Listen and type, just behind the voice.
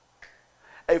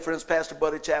Hey friends, Pastor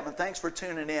Buddy Chapman, thanks for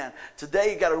tuning in.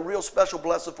 Today you got a real special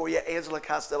blessing for you. Angela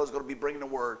Costello is going to be bringing the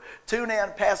word. Tune in,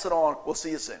 pass it on. We'll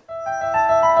see you soon.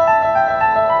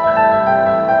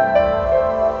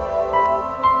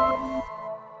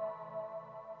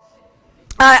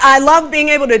 I love being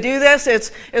able to do this.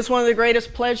 It's one of the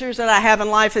greatest pleasures that I have in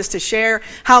life is to share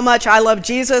how much I love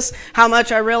Jesus, how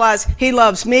much I realize He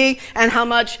loves me, and how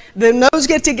much when those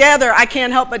get together, I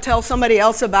can't help but tell somebody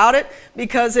else about it,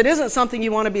 because it isn't something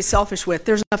you want to be selfish with.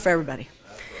 There's enough for everybody.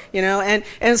 You know,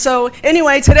 and so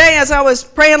anyway, today as I was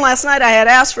praying last night, I had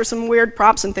asked for some weird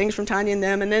props and things from Tanya and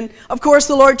them, and then of course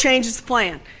the Lord changes the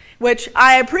plan, which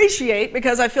I appreciate,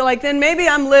 because I feel like then maybe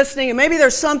I'm listening and maybe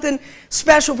there's something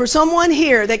special for someone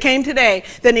here that came today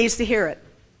that needs to hear it.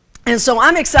 And so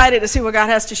I'm excited to see what God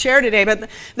has to share today. But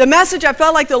the message I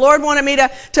felt like the Lord wanted me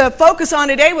to focus on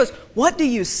today was, what do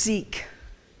you seek?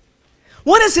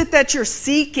 What is it that you're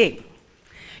seeking?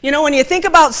 You know, when you think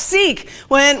about seek,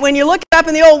 when you look it up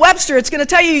in the old Webster, it's going to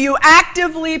tell you you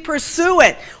actively pursue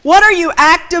it. What are you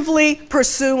actively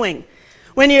pursuing?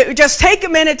 When you just take a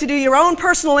minute to do your own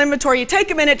personal inventory, you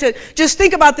take a minute to just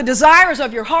think about the desires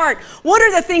of your heart. What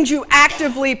are the things you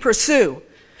actively pursue?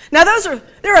 Now,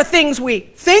 there are things we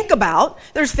think about,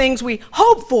 there's things we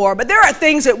hope for, but there are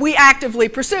things that we actively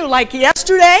pursue. Like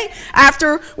yesterday,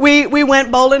 after we went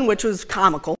bowling, which was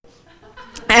comical,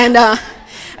 and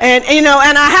you know,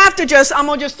 and I'm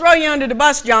gonna just throw you under the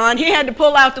bus, John. He had to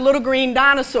pull out the little green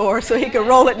dinosaur so he could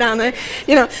roll it down there,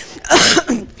 you know.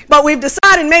 But we've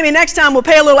decided maybe next time we'll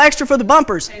pay a little extra for the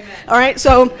bumpers. Amen. All right,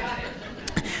 so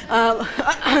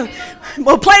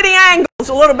we'll play the angles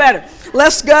a little better.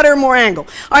 Less gutter, more angle.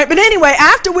 All right, but anyway,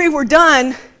 after we were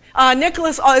done,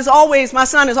 Nicholas is always, my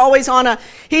son is always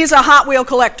he's a Hot Wheel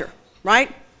collector,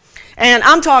 right? And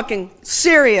I'm talking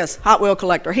serious Hot Wheel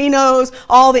collector. He knows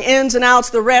all the ins and outs,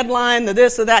 the red line, the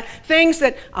this or that, things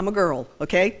that, I'm a girl,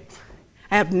 okay?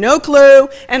 I have no clue,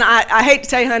 and I hate to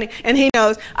tell you, honey, and he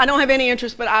knows, I don't have any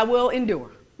interest, but I will endure,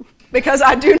 because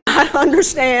I do not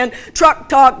understand truck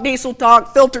talk, diesel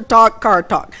talk, filter talk, car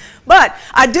talk. But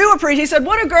I do appreciate, he said,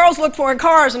 what do girls look for in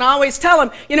cars? And I always tell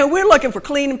him, you know, we're looking for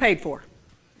clean and paid for,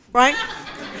 right?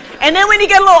 And then when you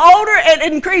get a little older,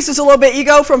 it increases a little bit. You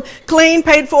go from clean,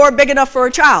 paid for, big enough for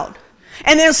a child.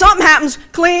 And then something happens,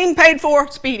 clean, paid for,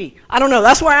 speedy. I don't know,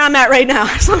 that's where I'm at right now.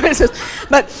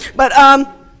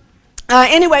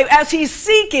 Anyway, as he's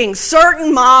seeking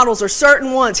certain models or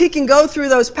certain ones, he can go through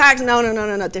those packs. No.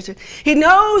 He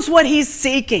knows what he's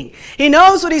seeking. He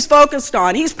knows what he's focused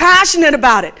on. He's passionate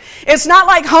about it. It's not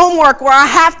like homework where I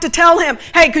have to tell him,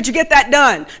 hey, could you get that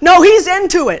done? No, he's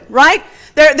into it, right?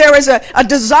 There is a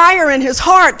desire in his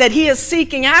heart that he is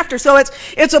seeking after. So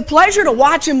it's a pleasure to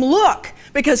watch him look,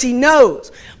 because he knows.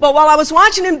 But while I was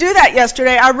watching him do that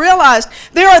yesterday, I realized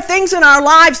there are things in our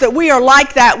lives that we are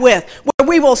like that with, where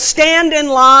we will stand in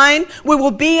line, we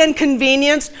will be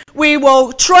inconvenienced, we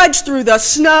will trudge through the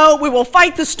snow, we will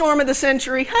fight the storm of the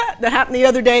century, that happened the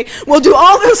other day, we'll do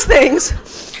all those things,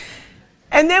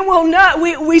 and then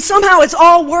we somehow it's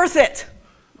all worth it,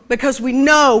 because we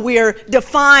know we are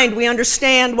defined, we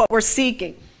understand what we're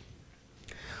seeking.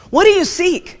 What do you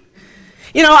seek?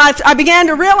 You know, I began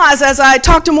to realize as I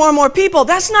talked to more and more people,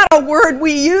 that's not a word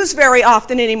we use very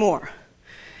often anymore.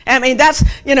 I mean, that's,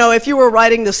 you know, if you were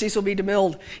writing the Cecil B.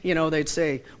 DeMille, you know, they'd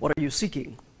say, what are you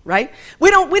seeking, right? We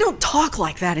don't talk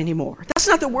like that anymore. That's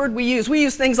not the word we use. We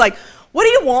use things like, what do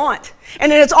you want? And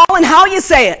then it's all in how you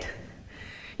say it.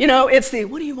 You know, it's the,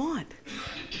 what do you want?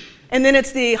 And then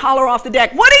it's the holler off the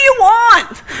deck, what do you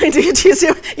want? Do you see,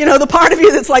 you know, the part of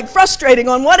you that's like frustrating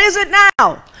on what is it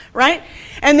now, right?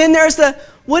 And then there's the,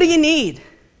 what do you need?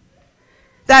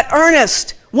 That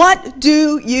earnest, what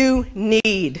do you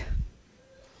need?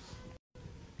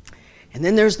 And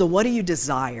then there's the, what do you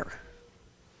desire?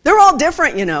 They're all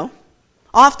different, you know,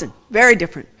 often, very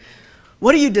different.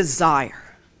 What do you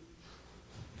desire?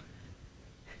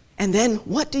 And then,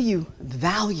 what do you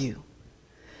value?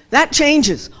 That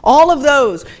changes. All of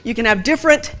those, you can have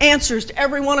different answers to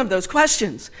every one of those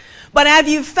questions. But have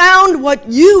you found what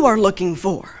you are looking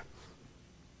for?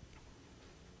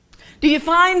 Do you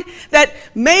find that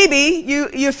maybe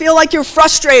you feel like you're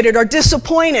frustrated or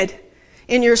disappointed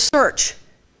in your search?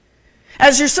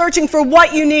 As you're searching for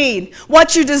what you need,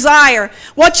 what you desire,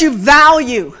 what you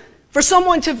value, for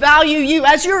someone to value you.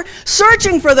 As you're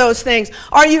searching for those things,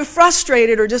 are you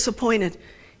frustrated or disappointed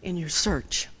in your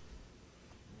search?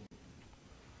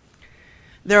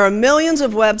 There are millions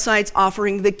of websites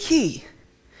offering the key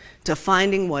to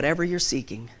finding whatever you're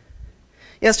seeking.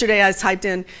 Yesterday I typed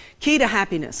in key to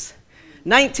happiness.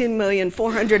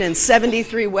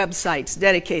 19,473 websites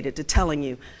dedicated to telling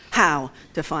you how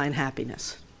to find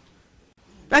happiness.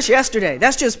 That's yesterday.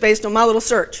 That's just based on my little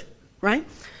search, right?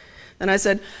 And I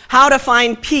said, how to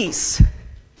find peace.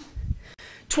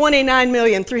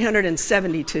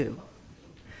 29,372,000. I'm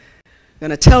going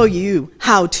to tell you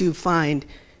how to find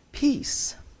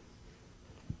peace.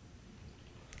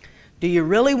 Do you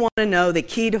really want to know the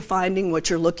key to finding what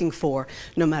you're looking for,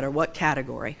 no matter what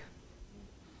category?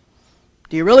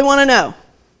 Do you really want to know?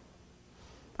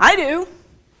 I do.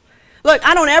 Look,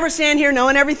 I don't ever stand here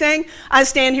knowing everything. I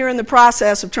stand here in the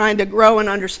process of trying to grow and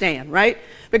understand, right?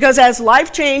 Because as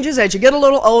life changes, as you get a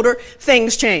little older,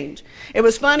 things change. It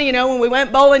was funny, you know, when we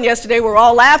went bowling yesterday, we were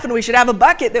all laughing. We should have a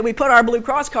bucket that we put our Blue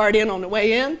Cross card in on the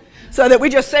way in so that we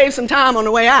just save some time on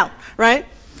the way out, right?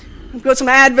 Put some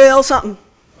Advil, something.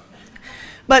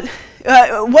 But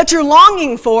what you're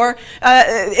longing for,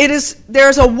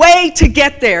 there's a way to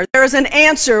get there. There's an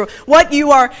answer. What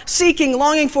you are seeking,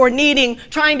 longing for, needing,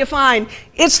 trying to find,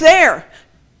 it's there.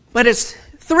 But it's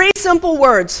 3 simple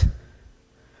words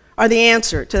are the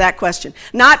answer to that question.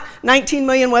 Not 19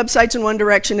 million websites in one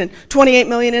direction and 28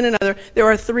 million in another. There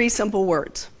are 3 simple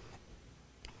words.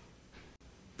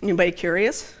 Anybody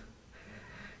curious?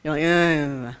 You're like,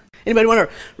 Anybody want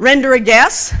to render a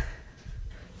guess?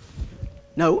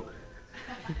 No.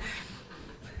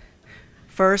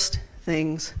 First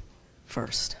things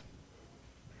first.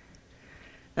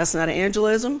 That's not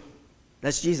evangelism.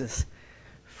 That's Jesus.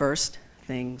 First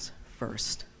things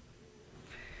first.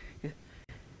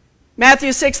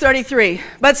 Matthew 6:33.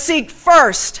 But seek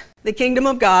first the kingdom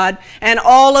of God, and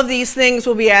all of these things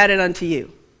will be added unto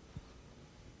you.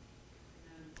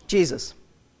 Jesus.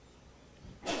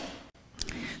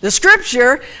 The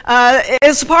scripture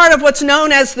is part of what's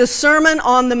known as the Sermon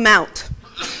on the Mount.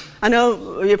 I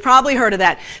know you've probably heard of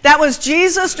that. That was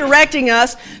Jesus directing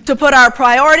us to put our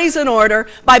priorities in order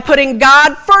by putting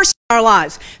God first in our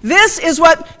lives. This is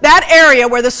what that area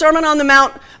where the Sermon on the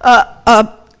Mount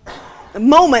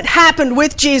moment happened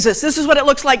with Jesus. This is what it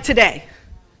looks like today.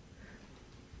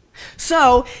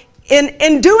 So,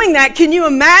 in doing that, can you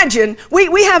imagine,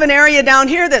 we have an area down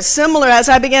here that's similar as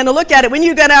I began to look at it. When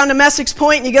you go down to Messick's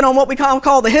Point and you get on what we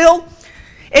call the hill,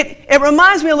 it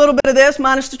reminds me a little bit of this,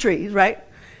 minus the trees, right?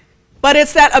 But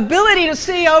it's that ability to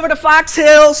see over to Fox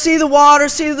Hill, see the water,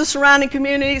 see the surrounding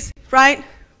communities, right?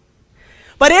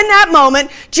 But in that moment,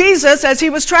 Jesus, as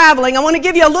he was traveling, I want to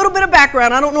give you a little bit of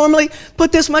background. I don't normally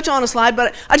put this much on a slide,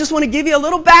 but I just want to give you a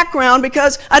little background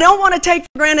because I don't want to take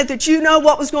for granted that you know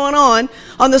what was going on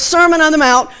the Sermon on the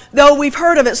Mount, though we've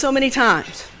heard of it so many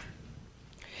times.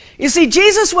 You see,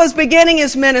 Jesus was beginning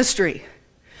his ministry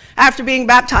after being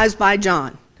baptized by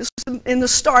John. This was in the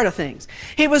start of things.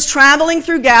 He was traveling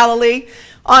through Galilee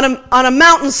on a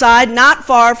mountainside not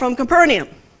far from Capernaum.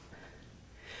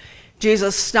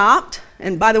 Jesus stopped.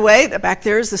 And by the way, back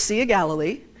there is the Sea of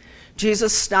Galilee.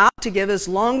 Jesus stopped to give his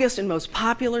longest and most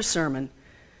popular sermon,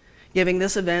 giving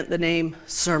this event the name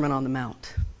Sermon on the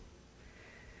Mount.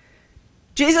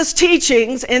 Jesus'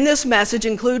 teachings in this message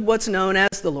include what's known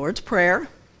as the Lord's Prayer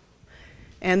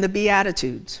and the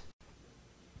Beatitudes.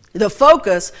 The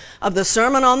focus of the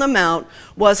Sermon on the Mount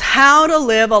was how to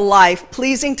live a life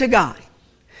pleasing to God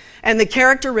and the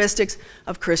characteristics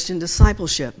of Christian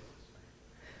discipleship.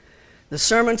 The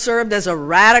sermon served as a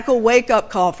radical wake-up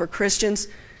call for Christians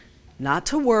not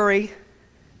to worry,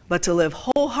 but to live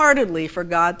wholeheartedly for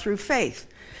God through faith.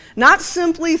 Not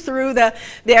simply through the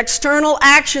external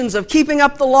actions of keeping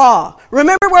up the law.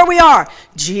 Remember where we are.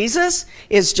 Jesus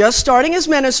is just starting his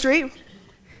ministry.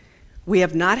 We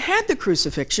have not had the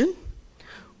crucifixion.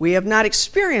 We have not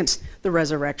experienced the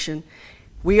resurrection.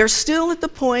 We are still at the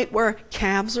point where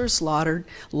calves are slaughtered,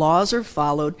 laws are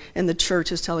followed, and the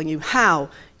church is telling you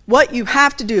what you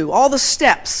have to do, all the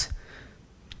steps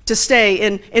to stay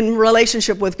in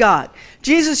relationship with God.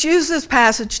 Jesus used this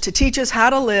passage to teach us how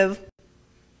to live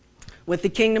with the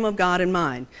kingdom of God in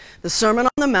mind. The Sermon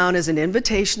on the Mount is an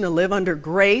invitation to live under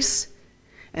grace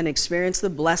and experience the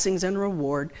blessings and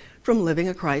reward from living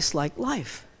a Christ-like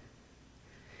life.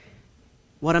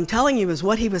 What I'm telling you is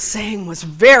what he was saying was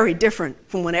very different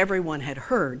from what everyone had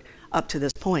heard up to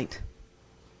this point.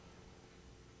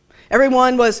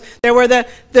 There were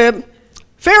the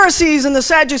Pharisees and the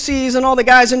Sadducees and all the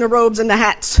guys in the robes and the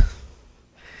hats.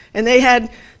 And they had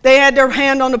their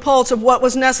hand on the pulse of what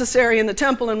was necessary in the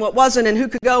temple and what wasn't, and who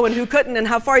could go and who couldn't, and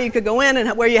how far you could go in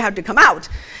and where you had to come out.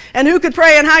 And who could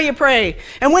pray and how you pray,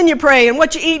 and when you pray, and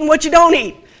what you eat and what you don't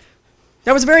eat.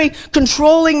 There was a very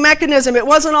controlling mechanism. It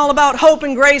wasn't all about hope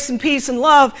and grace and peace and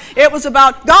love. It was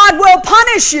about God will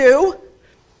punish you.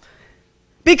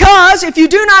 Because if you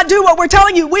do not do what we're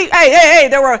telling you,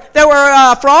 there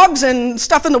were frogs and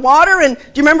stuff in the water, and do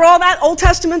you remember all that Old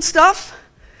Testament stuff?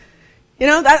 You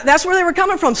know, that's where they were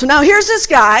coming from. So now here's this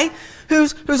guy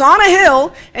who's on a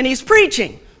hill and he's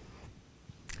preaching.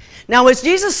 Now as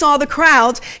Jesus saw the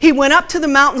crowds, he went up to the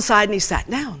mountainside and he sat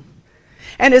down.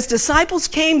 And his disciples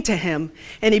came to him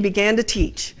and he began to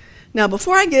teach. Now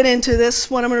before I get into this,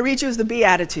 what I'm going to read you is the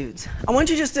Beatitudes. I want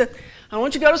you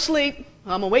to go to sleep.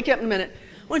 I'm going to wake you up in a minute.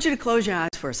 I want you to close your eyes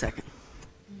for a second.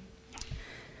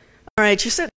 All right,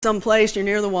 you're sitting someplace, you're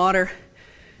near the water.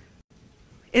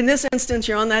 In this instance,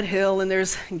 you're on that hill and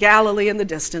there's Galilee in the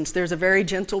distance. There's a very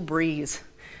gentle breeze.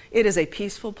 It is a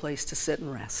peaceful place to sit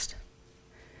and rest.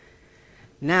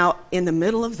 Now, in the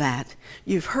middle of that,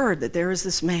 you've heard that there is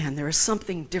this man. There is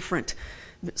something different.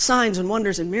 Signs and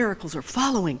wonders and miracles are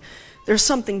following. There's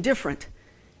something different.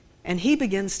 And he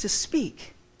begins to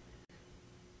speak.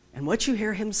 And what you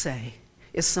hear him say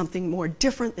is something more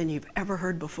different than you've ever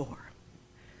heard before.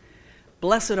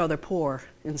 Blessed are the poor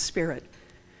in spirit,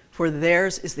 for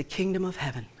theirs is the kingdom of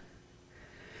heaven.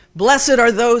 Blessed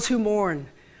are those who mourn,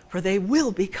 for they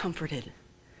will be comforted.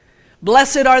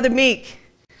 Blessed are the meek,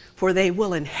 for they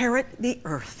will inherit the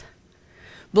earth.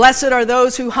 Blessed are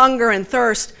those who hunger and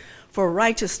thirst for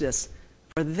righteousness,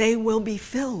 for they will be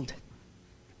filled.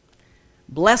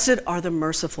 Blessed are the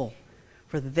merciful,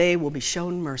 for they will be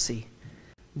shown mercy.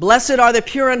 Blessed are the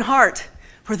pure in heart,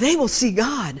 for they will see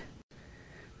God.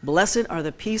 Blessed are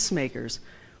the peacemakers,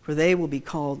 for they will be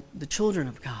called the children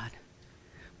of God.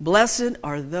 Blessed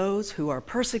are those who are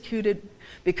persecuted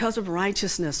because of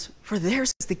righteousness, for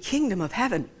theirs is the kingdom of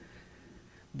heaven.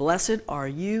 Blessed are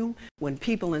you when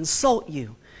people insult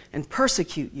you and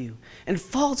persecute you and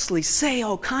falsely say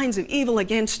all kinds of evil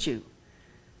against you.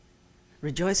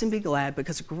 Rejoice and be glad,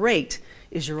 because great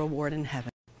is your reward in heaven.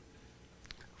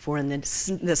 For in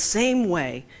the same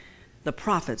way the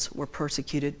prophets were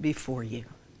persecuted before you.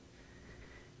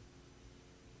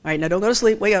 All right, now don't go to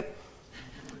sleep. Wake up.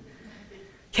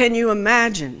 Can you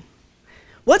imagine?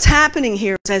 What's happening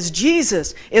here is as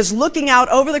Jesus is looking out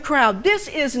over the crowd, this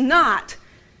is not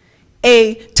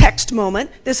a text moment.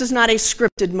 This is not a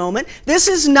scripted moment. This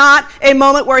is not a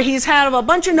moment where he's had a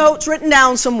bunch of notes written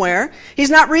down somewhere. He's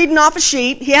not reading off a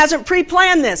sheet. He hasn't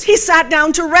pre-planned this. He sat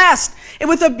down to rest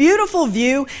with a beautiful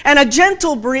view and a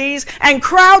gentle breeze and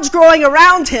crowds growing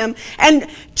around him. And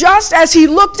just as he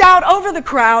looked out over the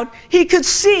crowd, he could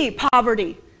see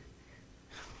poverty.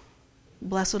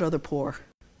 Blessed are the poor.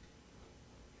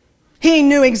 He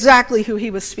knew exactly who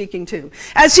he was speaking to.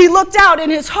 As he looked out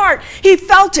in his heart, he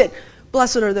felt it.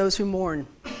 Blessed are those who mourn.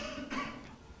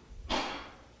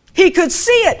 He could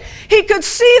see it. He could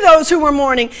see those who were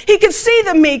mourning. He could see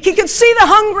the meek. He could see the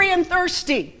hungry and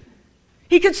thirsty.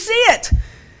 He could see it.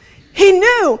 He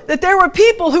knew that there were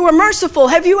people who were merciful.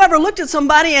 Have you ever looked at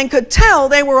somebody and could tell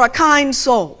they were a kind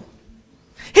soul?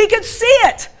 He could see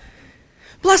it.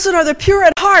 Blessed are the pure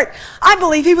at heart. I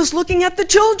believe he was looking at the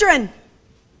children.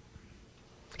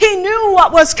 He knew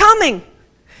what was coming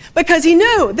because he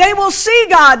knew they will see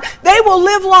God. They will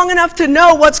live long enough to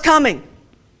know what's coming.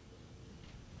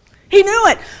 He knew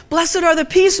it. Blessed are the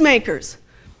peacemakers.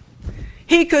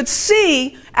 He could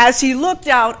see as he looked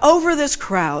out over this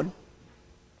crowd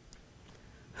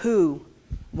who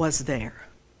was there.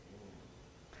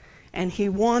 And he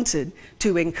wanted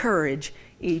to encourage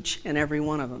each and every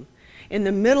one of them. In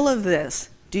the middle of this,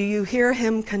 do you hear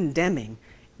him condemning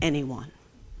anyone?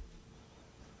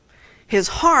 His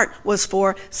heart was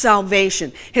for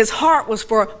salvation. His heart was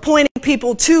for pointing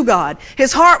people to God.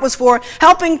 His heart was for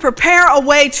helping prepare a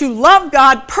way to love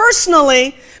God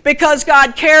personally because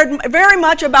God cared very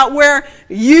much about where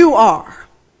you are.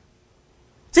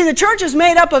 See, the church is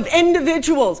made up of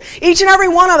individuals. Each and every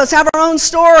one of us have our own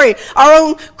story, our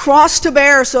own cross to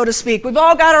bear, so to speak. We've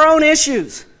all got our own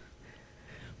issues.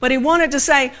 But he wanted to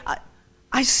say,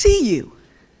 I see you.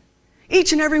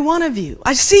 Each and every one of you.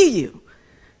 I see you.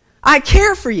 I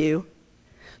care for you.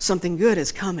 Something good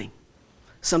is coming.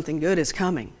 Something good is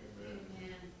coming.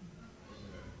 Amen.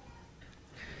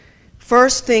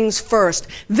 First things first.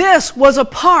 This was a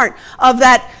part of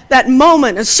that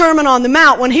moment, a Sermon on the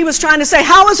Mount, when he was trying to say,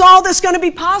 how is all this going to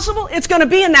be possible? It's going to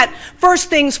be in that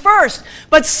first things first.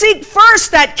 But seek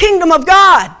first that kingdom of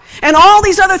God. And all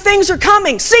these other things are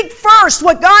coming. Seek first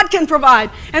what God can provide.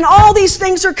 And all these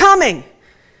things are coming.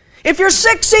 If you're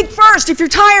sick, seek first. If you're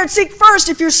tired, seek first.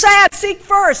 If you're sad, seek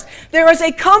first. There is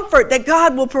a comfort that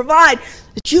God will provide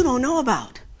that you don't know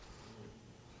about.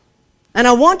 And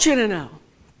I want you to know.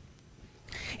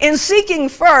 In seeking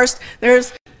first,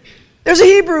 there's a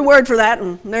Hebrew word for that,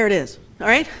 and there it is. All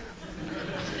right?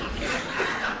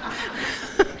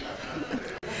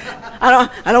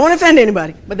 I don't want to offend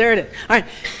anybody, but there it is. All right.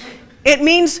 It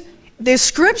means the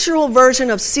scriptural version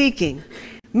of seeking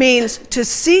means to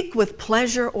seek with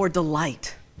pleasure or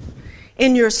delight.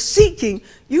 In your seeking,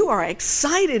 you are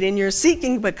excited in your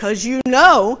seeking because you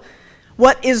know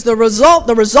what is the result.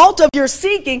 The result of your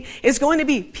seeking is going to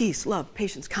be peace, love,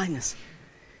 patience, kindness.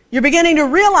 You're beginning to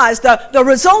realize the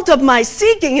result of my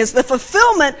seeking is the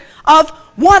fulfillment of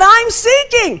what I'm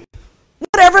seeking,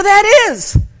 whatever that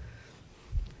is.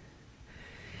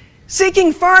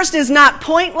 Seeking first is not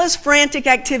pointless, frantic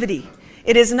activity.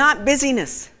 It is not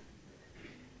busyness.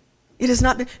 It is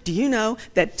not. Do you know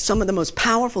that some of the most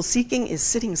powerful seeking is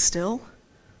sitting still?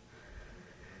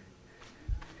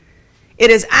 It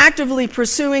is actively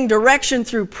pursuing direction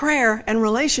through prayer and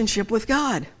relationship with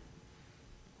God.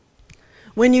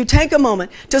 When you take a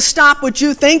moment to stop what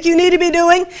you think you need to be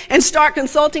doing and start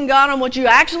consulting God on what you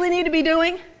actually need to be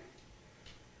doing,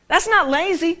 that's not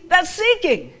lazy, that's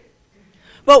seeking.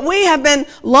 But we have been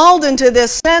lulled into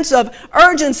this sense of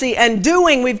urgency and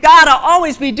doing. We've got to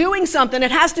always be doing something.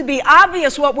 It has to be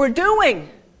obvious what we're doing.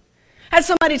 I had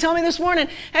somebody tell me this morning,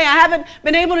 hey, I haven't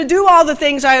been able to do all the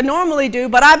things I normally do,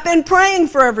 but I've been praying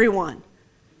for everyone.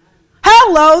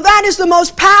 Hello, that is the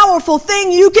most powerful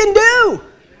thing you can do.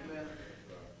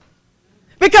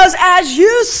 Because as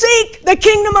you seek the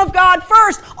kingdom of God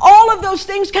first, all of those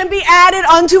things can be added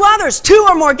unto others. 2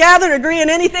 or more gather and agree in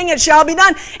anything, it shall be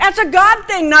done. That's a God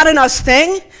thing, not an us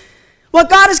thing. What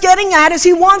God is getting at is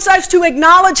He wants us to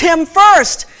acknowledge Him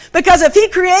first. Because if He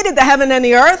created the heaven and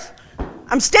the earth,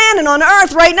 I'm standing on the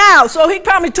earth right now, so He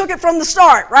probably took it from the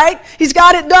start, right? He's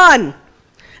got it done.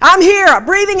 I'm here.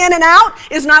 Breathing in and out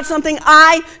is not something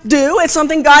I do. It's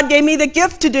something God gave me the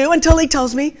gift to do until He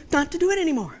tells me not to do it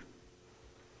anymore.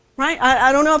 Right?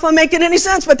 I don't know if I'm making any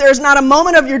sense, but there's not a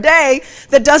moment of your day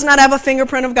that does not have a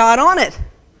fingerprint of God on it.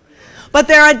 But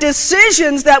there are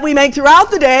decisions that we make throughout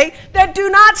the day that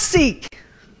do not seek.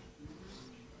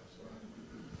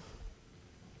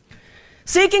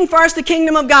 Seeking first the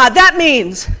kingdom of God. That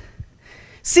means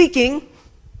seeking,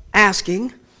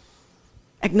 asking,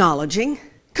 acknowledging,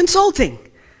 consulting.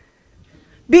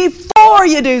 Before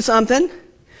you do something,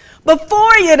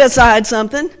 before you decide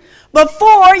something,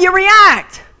 before you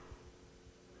react.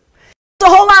 It's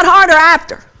a whole lot harder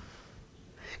after.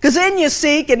 Because then you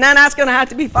seek, and then that's going to have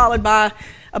to be followed by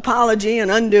apology and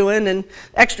undoing and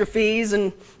extra fees.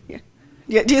 And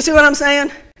do you see what I'm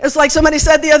saying? It's like somebody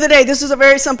said the other day, this is a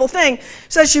very simple thing.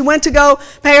 Says she went to go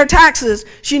pay her taxes.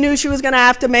 She knew she was going to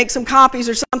have to make some copies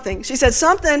or something. She said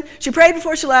something. She prayed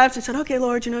before she left. She said, okay,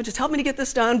 Lord, just help me to get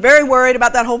this done. Very worried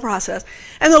about that whole process.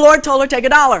 And the Lord told her, take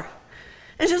 $1.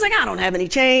 And she was like, I don't have any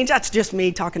change. That's just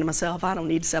me talking to myself. I don't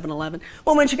need 7-Eleven.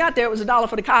 Well, when she got there, it was $1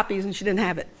 for the copies, and she didn't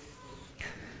have it.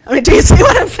 I mean, do you see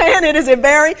what I'm saying? It is a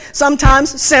very,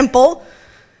 sometimes, simple,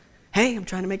 hey, I'm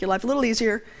trying to make your life a little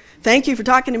easier. Thank you for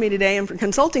talking to me today and for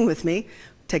consulting with me.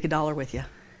 Take $1 with you.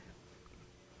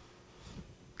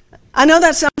 I know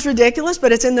that sounds ridiculous,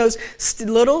 but it's in those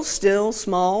little, still,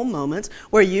 small moments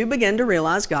where you begin to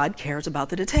realize God cares about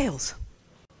the details.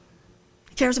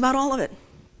 He cares about all of it.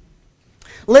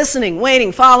 Listening,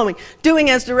 waiting, following,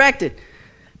 doing as directed.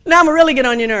 Now I'm going to really get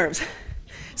on your nerves.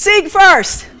 Seek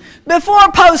first,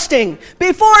 before posting,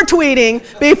 before tweeting,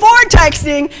 before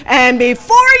texting, and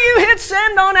before you hit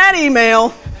send on that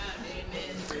email.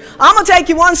 I'm going to take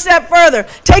you one step further.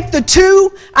 Take the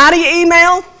to out of your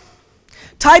email,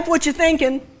 type what you're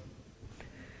thinking,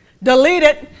 delete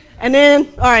it, and then,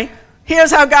 all right,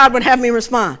 here's how God would have me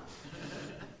respond.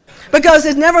 Because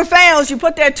it never fails. You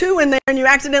put that to in there and you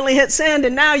accidentally hit send,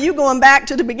 and now you're going back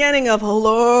to the beginning of, oh,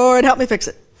 Lord, help me fix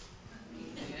it.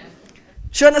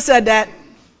 Shouldn't have said that.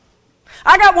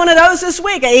 I got one of those this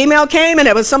week. An email came and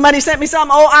it was somebody sent me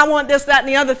something, oh, I want this, that, and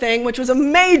the other thing, which was a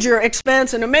major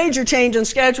expense and a major change in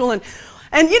schedule. And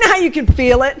you know how you can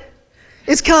feel it?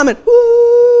 It's coming.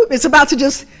 Woo, it's about to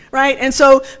just, right? And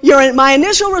so my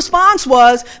initial response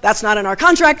was, that's not in our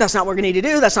contract. That's not what we need to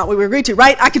do. That's not what we agreed to,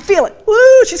 right? I could feel it.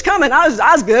 Woo, she's coming. I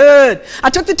was good.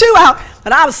 I took the to out,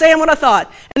 but I was saying what I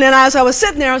thought. And then as I was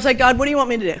sitting there, I was like, God, what do you want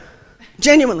me to do?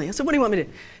 Genuinely. I said, what do you want me to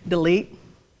do? Delete.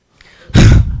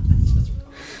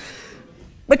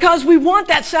 Because we want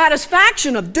that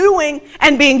satisfaction of doing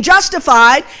and being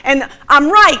justified, and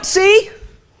I'm right, see?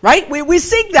 Right? We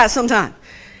seek that sometimes.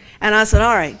 And I said,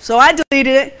 all right. So I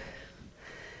deleted it,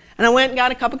 and I went and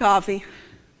got a cup of coffee.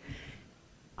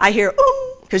 I hear,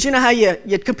 ooh, because you know how your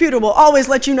computer will always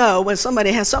let you know when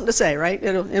somebody has something to say, right?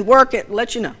 In work, it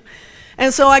lets you know.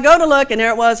 And so I go to look, and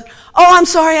there it was. Oh, I'm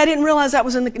sorry, I didn't realize that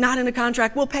was not in the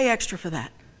contract. We'll pay extra for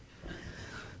that.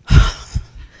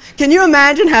 Can you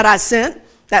imagine had I sent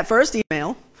that first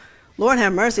email, Lord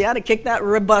have mercy, I'd have kicked that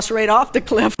bus right off the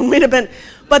cliff. We'd have been,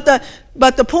 but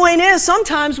the point is,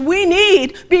 sometimes we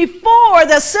need, before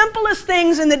the simplest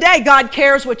things in the day, God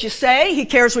cares what you say, He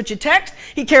cares what you text,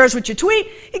 He cares what you tweet,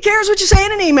 He cares what you say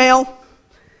in an email.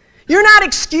 You're not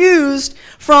excused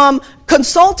from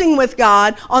consulting with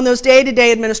God on those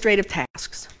day-to-day administrative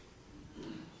tasks.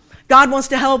 God wants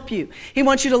to help you. He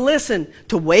wants you to listen,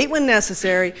 to wait when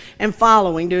necessary, and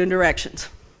following, doing directions.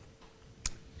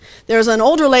 There's an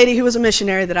older lady who was a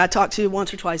missionary that I talked to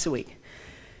once or twice a week.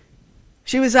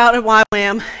 She was out at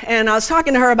YWAM, and I was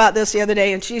talking to her about this the other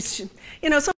day, and she's,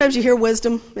 sometimes you hear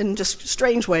wisdom in just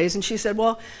strange ways, and she said,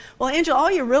 well, Angel,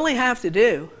 all you really have to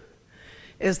do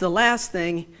is the last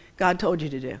thing God told you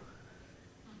to do.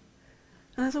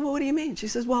 And I said, well, what do you mean? She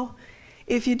says, well,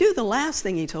 if you do the last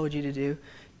thing He told you to do,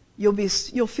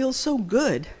 you'll feel so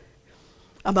good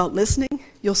about listening,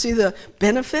 you'll see the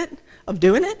benefit of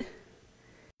doing it,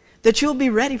 that you'll be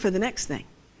ready for the next thing.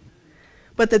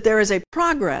 But that there is a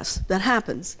progress that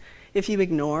happens if you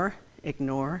ignore, it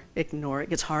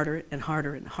gets harder and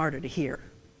harder and harder to hear.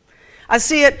 I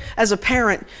see it as a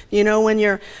parent, when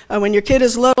your kid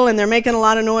is little and they're making a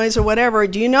lot of noise or whatever,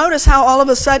 do you notice how all of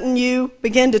a sudden you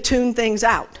begin to tune things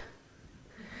out?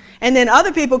 And then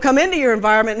other people come into your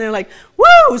environment and they're like, woo,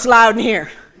 it's loud in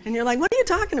here. And you're like, what are you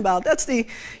talking about? That's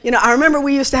I remember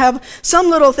we used to have some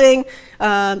little thing,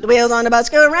 the wheels on the bus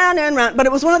go round and round, but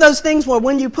it was one of those things where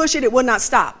when you push it, it would not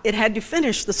stop. It had to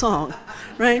finish the song,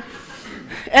 right?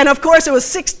 And of course, it was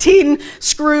 16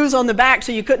 screws on the back,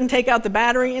 so you couldn't take out the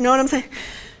battery, you know what I'm saying?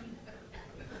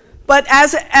 But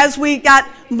as we got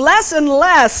less and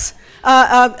less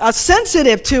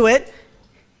sensitive to it,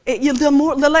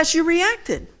 the less you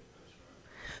reacted.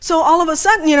 So all of a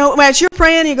sudden, as you're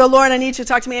praying, you go, Lord, I need you to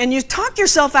talk to me. And you talk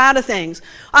yourself out of things.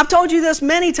 I've told you this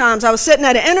many times. I was sitting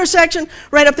at an intersection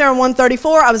right up there on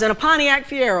 134. I was in a Pontiac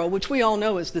Fiero, which we all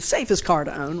know is the safest car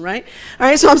to own, right? All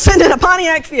right, so I'm sitting in a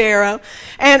Pontiac Fiero.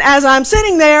 And as I'm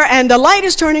sitting there and the light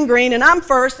is turning green and I'm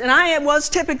first, and I was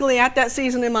typically at that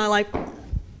season in my life,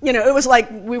 it was like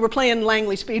we were playing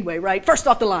Langley Speedway, right? First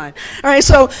off the line. All right,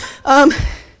 so,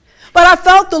 but I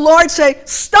felt the Lord say,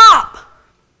 stop.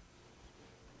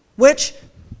 Which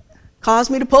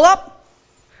caused me to pull up.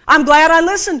 I'm glad I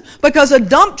listened because a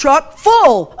dump truck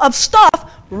full of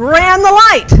stuff ran the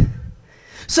light.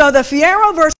 So the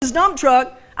Fiero versus dump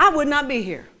truck, I would not be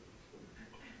here.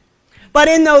 But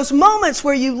in those moments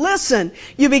where you listen,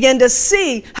 you begin to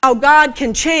see how God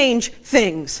can change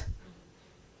things.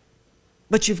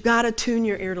 But you've got to tune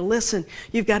your ear to listen.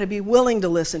 You've got to be willing to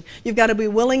listen. You've got to be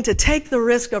willing to take the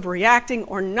risk of reacting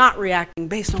or not reacting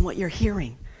based on what you're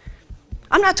hearing.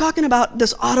 I'm not talking about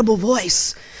this audible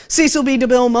voice, Cecil B.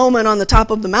 DeMille moment on the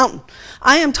top of the mountain.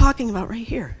 I am talking about right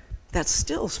here, that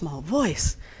still small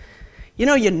voice. You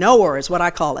knower is what I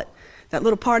call it. That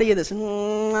little part of you that's,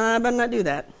 I better not do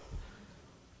that.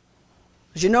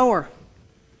 Because you know her.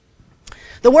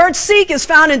 The word seek is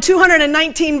found in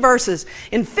 219 verses,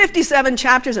 in 57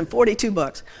 chapters and 42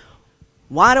 books.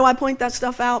 Why do I point that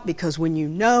stuff out? Because when you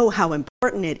know how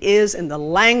important it is in the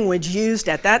language used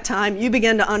at that time, you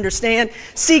begin to understand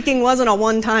seeking wasn't a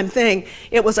one-time thing.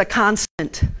 It was a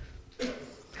constant.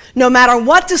 No matter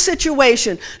what the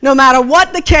situation, no matter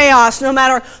what the chaos, no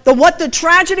matter what the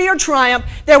tragedy or triumph,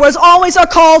 there was always a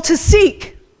call to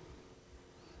seek.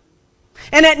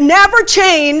 And it never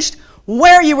changed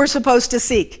where you were supposed to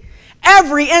seek.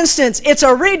 Every instance, it's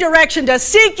a redirection to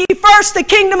seek ye first the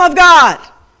kingdom of God.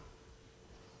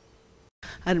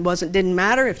 And it didn't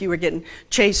matter if you were getting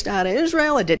chased out of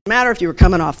Israel. It didn't matter if you were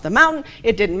coming off the mountain.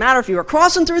 It didn't matter if you were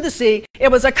crossing through the sea. It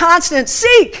was a constant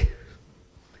seek.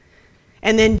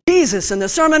 And then Jesus in the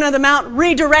Sermon on the Mount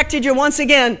redirected you once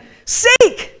again.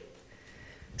 Seek.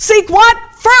 Seek what?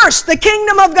 First, the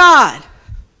kingdom of God.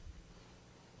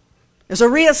 There's a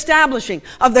reestablishing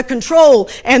of the control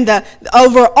and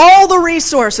over all the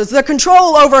resources, the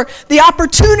control over the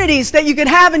opportunities that you could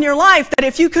have in your life, that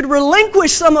if you could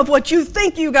relinquish some of what you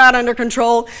think you got under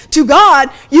control to God,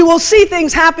 you will see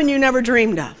things happen you never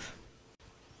dreamed of.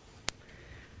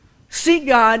 Seek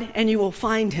God and you will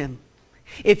find Him.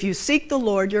 If you seek the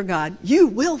Lord your God, you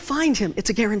will find Him. It's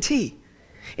a guarantee.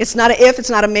 It's not a if, it's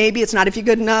not a maybe, it's not if you're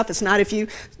good enough, it's not if you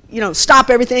stop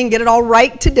everything, get it all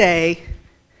right today.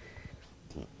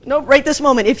 No, right this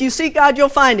moment. If you seek God, you'll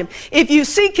find Him. If you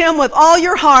seek Him with all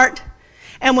your heart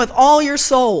and with all your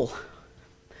soul.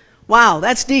 Wow,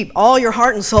 that's deep. All your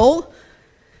heart and soul.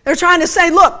 They're trying to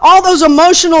say, look, all those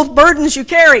emotional burdens you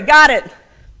carry, got it.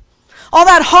 All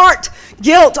that heart,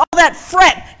 guilt, all that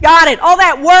fret, got it. All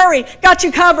that worry, got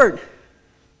you covered.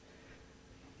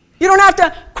 You don't have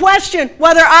to question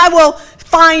whether I will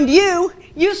find you.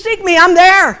 You seek me, I'm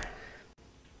there.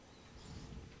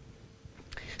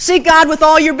 Seek God with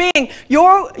all your being.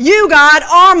 You, God,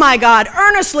 are my God.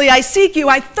 Earnestly I seek you.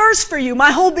 I thirst for you. My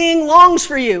whole being longs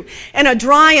for you in a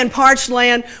dry and parched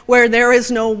land where there is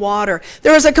no water.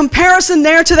 There is a comparison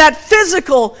there to that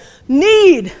physical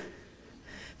need.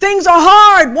 Things are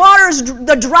hard.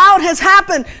 The drought has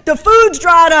happened. The food's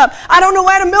dried up. I don't know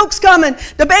where the milk's coming.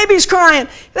 The baby's crying.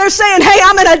 They're saying, hey,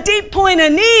 I'm in a deep point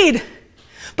of need.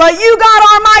 But you, God,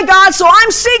 are my God, so I'm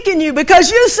seeking you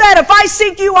because you said if I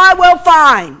seek you, I will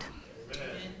find. Amen.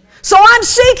 So I'm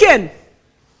seeking.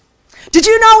 Did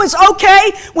you know it's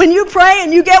okay when you pray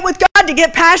and you get with God to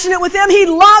get passionate with Him? He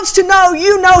loves to know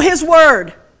you know His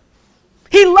Word.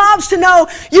 He loves to know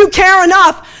you care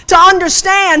enough to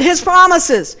understand His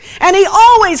promises. And He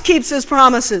always keeps His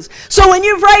promises. So when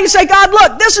you pray, you say, God,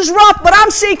 look, this is rough, but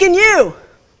I'm seeking you.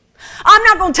 I'm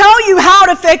not going to tell you how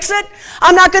to fix it.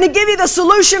 I'm not going to give you the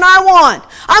solution I want.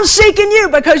 I'm seeking you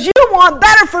because you want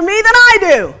better for me than I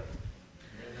do.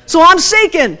 So I'm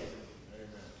seeking.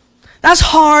 That's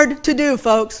hard to do,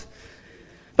 folks.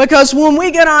 Because when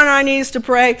we get on our knees to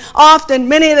pray, often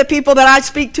many of the people that I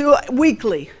speak to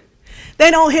weekly, they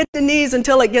don't hit the knees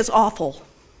until it gets awful.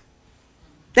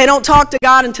 They don't talk to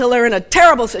God until they're in a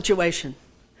terrible situation.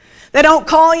 They don't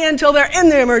call you until they're in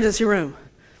the emergency room.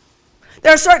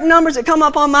 There are certain numbers that come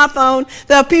up on my phone.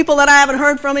 There are people that I haven't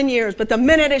heard from in years, but the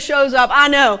minute it shows up, I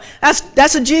know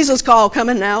that's a Jesus call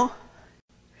coming now.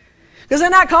 Because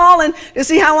they're not calling to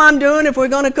see how I'm doing if we're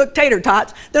going to cook tater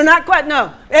tots. They're not quite,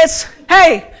 no. It's,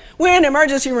 hey, we're in the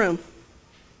emergency room.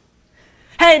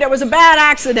 Hey, there was a bad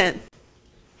accident.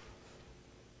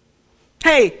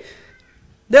 Hey,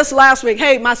 this last week,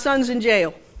 hey, my son's in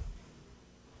jail.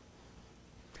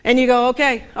 And you go,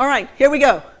 okay, all right, here we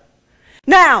go.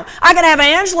 Now, I can have an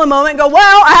Angela moment and go,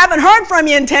 well, I haven't heard from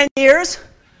you in 10 years.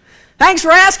 Thanks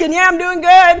for asking. Yeah, I'm doing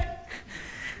good.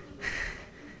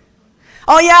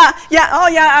 Oh, yeah.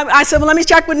 I said, well, let me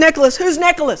check with Nicholas. Who's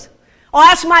Nicholas? Oh,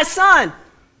 that's my son.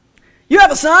 You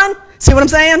have a son? See what I'm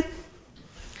saying?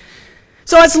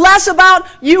 So it's less about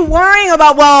you worrying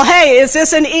about, well, hey, is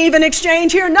this an even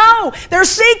exchange here? No, they're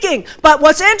seeking. But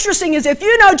what's interesting is if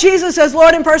you know Jesus as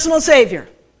Lord and personal Savior,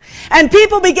 and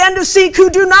people begin to seek who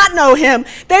do not know Him,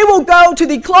 they will go to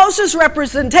the closest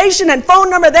representation and phone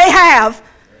number they have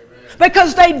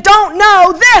because they don't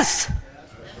know this.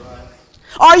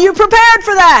 Are you prepared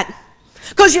for that?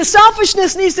 Because your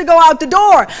selfishness needs to go out the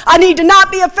door. I need to not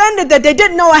be offended that they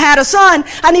didn't know I had a son.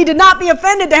 I need to not be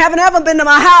offended they haven't ever been to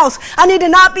my house. I need to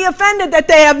not be offended that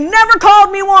they have never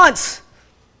called me once.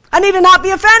 I need to not be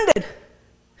offended.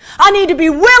 I need to be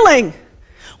willing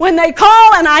when they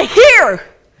call and I hear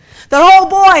that, oh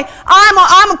boy,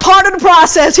 I'm a part of the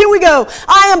process. Here we go.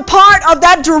 I am part of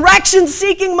that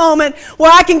direction-seeking moment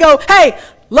where I can go, hey,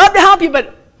 love to help you,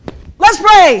 but let's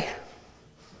pray.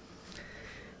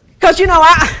 Because, you know,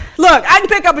 I can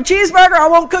pick up a cheeseburger. I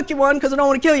won't cook you one because I don't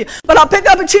want to kill you. But I'll pick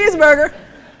up a cheeseburger.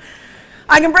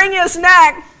 I can bring you a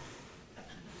snack.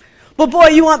 But boy,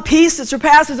 you want peace that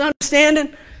surpasses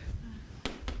understanding?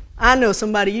 I know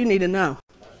somebody you need to know.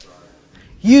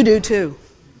 You do too.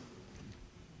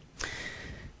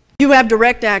 You have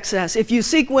direct access. If you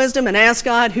seek wisdom and ask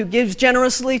God, who gives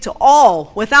generously to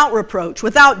all, without reproach,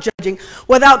 without judging,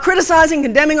 without criticizing,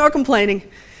 condemning, or complaining,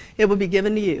 it will be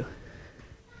given to you.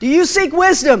 Do you seek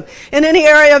wisdom in any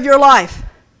area of your life?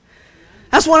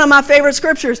 That's one of my favorite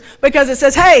scriptures because it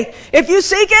says, hey, if you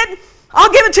seek it,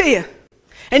 I'll give it to you.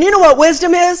 And you know what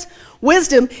wisdom is?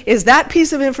 Wisdom is that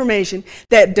piece of information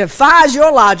that defies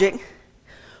your logic,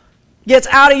 gets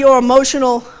out of your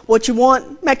emotional, what you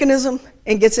want mechanism,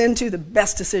 and gets into the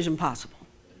best decision possible.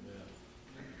 Amen.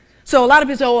 So a lot of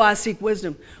people say, oh, I seek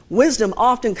wisdom. Wisdom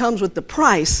often comes with the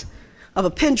price of a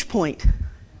pinch point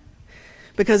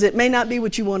because it may not be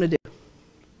what you want to do,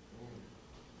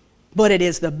 but it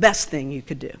is the best thing you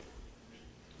could do.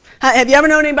 Have you ever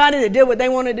known anybody that did what they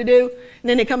wanted to do, and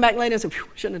then they come back later and say,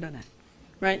 shouldn't have done that,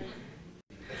 right?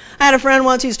 I had a friend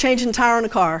once, he was changing a tire on a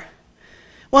car.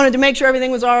 Wanted to make sure everything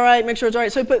was all right, make sure it's all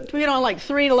right. So he put on like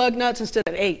 3 lug nuts instead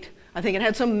of 8. I think it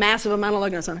had some massive amount of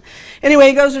lug nuts on it. Anyway,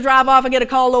 he goes to drive off. I get a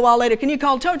call a little while later. Can you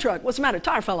call a tow truck? What's the matter?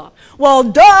 Tire fell off. Well,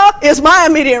 duh, is my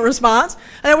immediate response.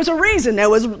 And there was a reason.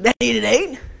 They needed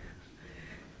 8.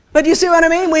 But you see what I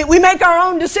mean? We make our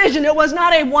own decision. It was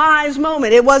not a wise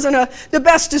moment. It wasn't the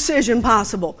best decision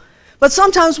possible. But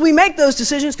sometimes we make those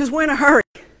decisions because we're in a hurry.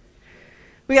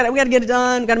 We got to get it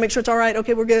done. We got to make sure it's all right.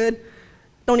 Okay, we're good.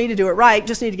 Don't need to do it right.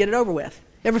 Just need to get it over with.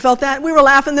 Ever felt that? We were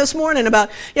laughing this morning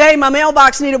about, yay, my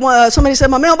mailbox needed one. Somebody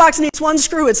said, my mailbox needs 1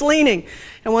 screw. It's leaning.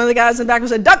 And one of the guys in the back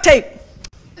said, duct tape.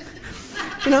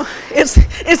 You know, it's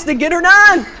the get her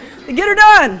done. The get her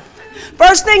done.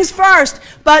 First things first,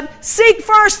 but seek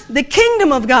first the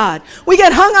kingdom of God. We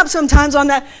get hung up sometimes on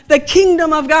that, the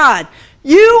kingdom of God.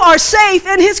 You are safe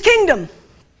in his kingdom.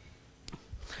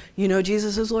 You know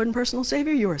Jesus is Lord and personal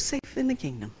Savior, you are safe in the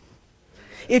kingdom.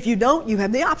 If you don't, you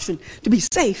have the option to be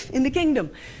safe in the kingdom.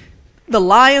 The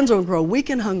lions will grow weak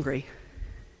and hungry.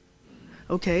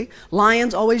 Okay?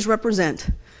 Lions always represent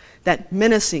that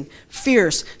menacing,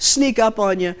 fierce, sneak up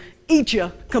on you, eat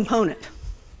you component.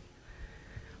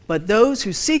 But those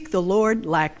who seek the Lord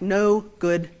lack no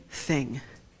good thing.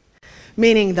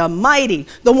 Meaning the mighty,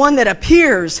 the one that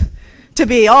appears to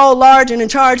be all large and in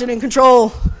charge and in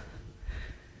control.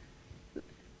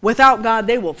 Without God,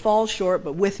 they will fall short,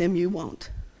 but with him you won't.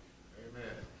 Amen.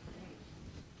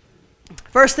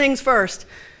 First things first,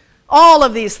 all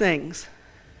of these things.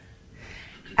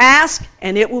 Ask,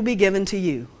 and it will be given to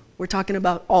you. We're talking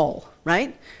about all,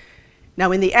 right?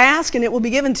 Now, in the ask, and it will be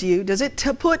given to you, does it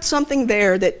put something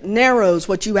there that narrows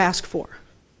what you ask for?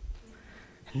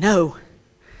 No.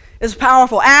 It's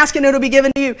powerful. Ask, and it will be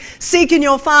given to you. Seek, and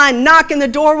you'll find. Knock, and the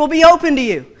door will be open to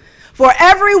you. For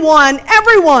everyone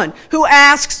who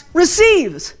asks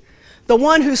receives. The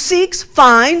one who seeks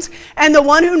finds, and the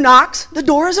one who knocks, the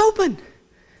door is open.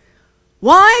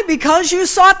 Why? Because you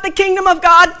sought the kingdom of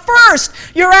God first.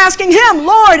 You're asking him,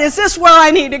 Lord, is this where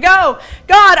I need to go?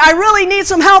 God, I really need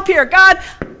some help here. God,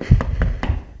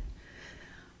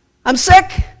 I'm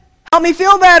sick. Help me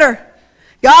feel better.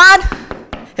 God,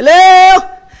 hello?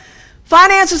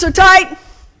 Finances are tight.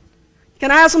 Can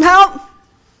I have some help?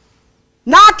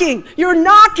 Knocking. You're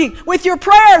knocking with your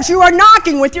prayers. You are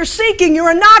knocking with your seeking. You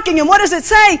are knocking. And what does it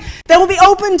say? They will be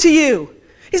open to you.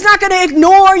 He's not going to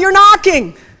ignore your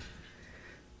knocking.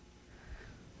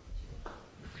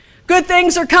 Good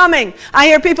things are coming. I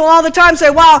hear people all the time say,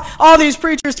 wow, all these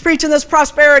preachers preaching this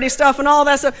prosperity stuff and all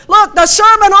that stuff. Look, the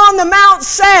Sermon on the Mount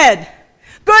said,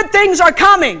 good things are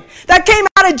coming. That came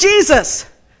out of Jesus.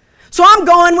 So I'm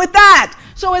going with that.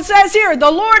 So it says here,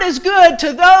 the Lord is good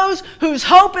to those whose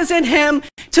hope is in him,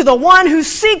 to the one who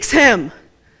seeks him.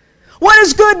 What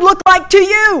does good look like to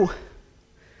you?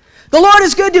 The Lord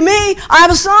is good to me. I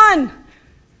have a son.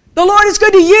 The Lord is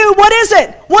good to you. What is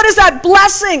it? What is that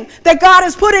blessing that God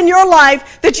has put in your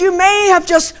life that you may have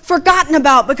just forgotten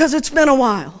about because it's been a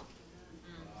while?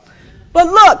 But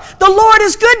look, the Lord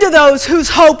is good to those whose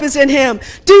hope is in him.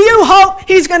 Do you hope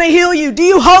he's going to heal you? Do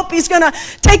you hope he's going to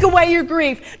take away your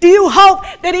grief? Do you hope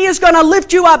that he is going to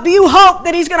lift you up? Do you hope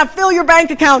that he's going to fill your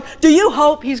bank account? Do you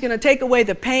hope he's going to take away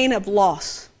the pain of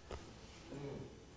loss?